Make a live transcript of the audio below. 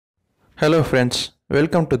Hello friends,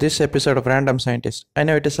 welcome to this episode of Random Scientist. I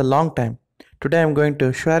know it is a long time. Today I'm going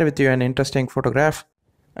to share with you an interesting photograph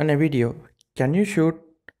and a video. Can you shoot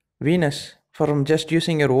Venus from just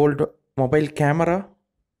using your old mobile camera?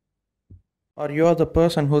 Or you are the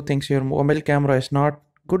person who thinks your mobile camera is not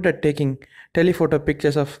good at taking telephoto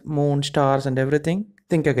pictures of moon, stars and everything?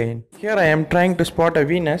 Think again. Here I am trying to spot a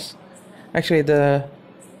Venus. Actually the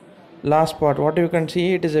last spot, what you can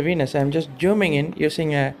see, it is a Venus. I'm just zooming in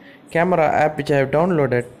using a camera app which I have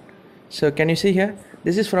downloaded. So can you see here,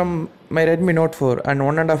 this is from my Redmi Note 4 and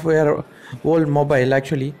 1.5 year old mobile.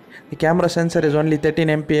 Actually the camera sensor is only 13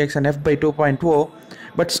 mpx and f by 2.0,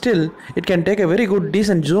 but still it can take a very good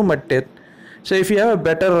decent zoom at it. So if you have a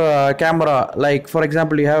better camera, like for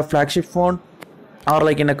example you have a flagship phone or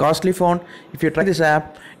like in a costly phone, if you try this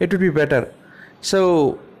app it would be better.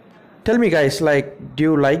 So tell me guys, like, do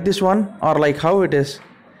you like this one or like how it is?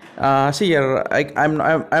 See here, I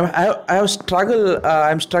have struggle.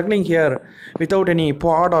 I'm struggling here without any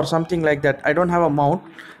pod or something like that. I don't have a mount,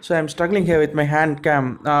 so I'm struggling here with my hand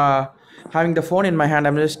cam. Having the phone in my hand,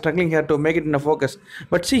 I'm just struggling here to make it in a focus.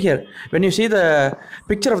 But see here, when you see the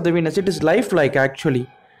picture of the Venus, it is lifelike actually.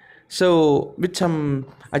 So with some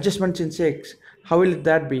adjustments in six, how will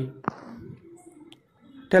that be?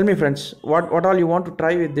 Tell me friends, what all you want to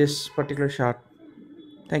try with this particular shot?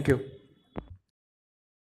 Thank you.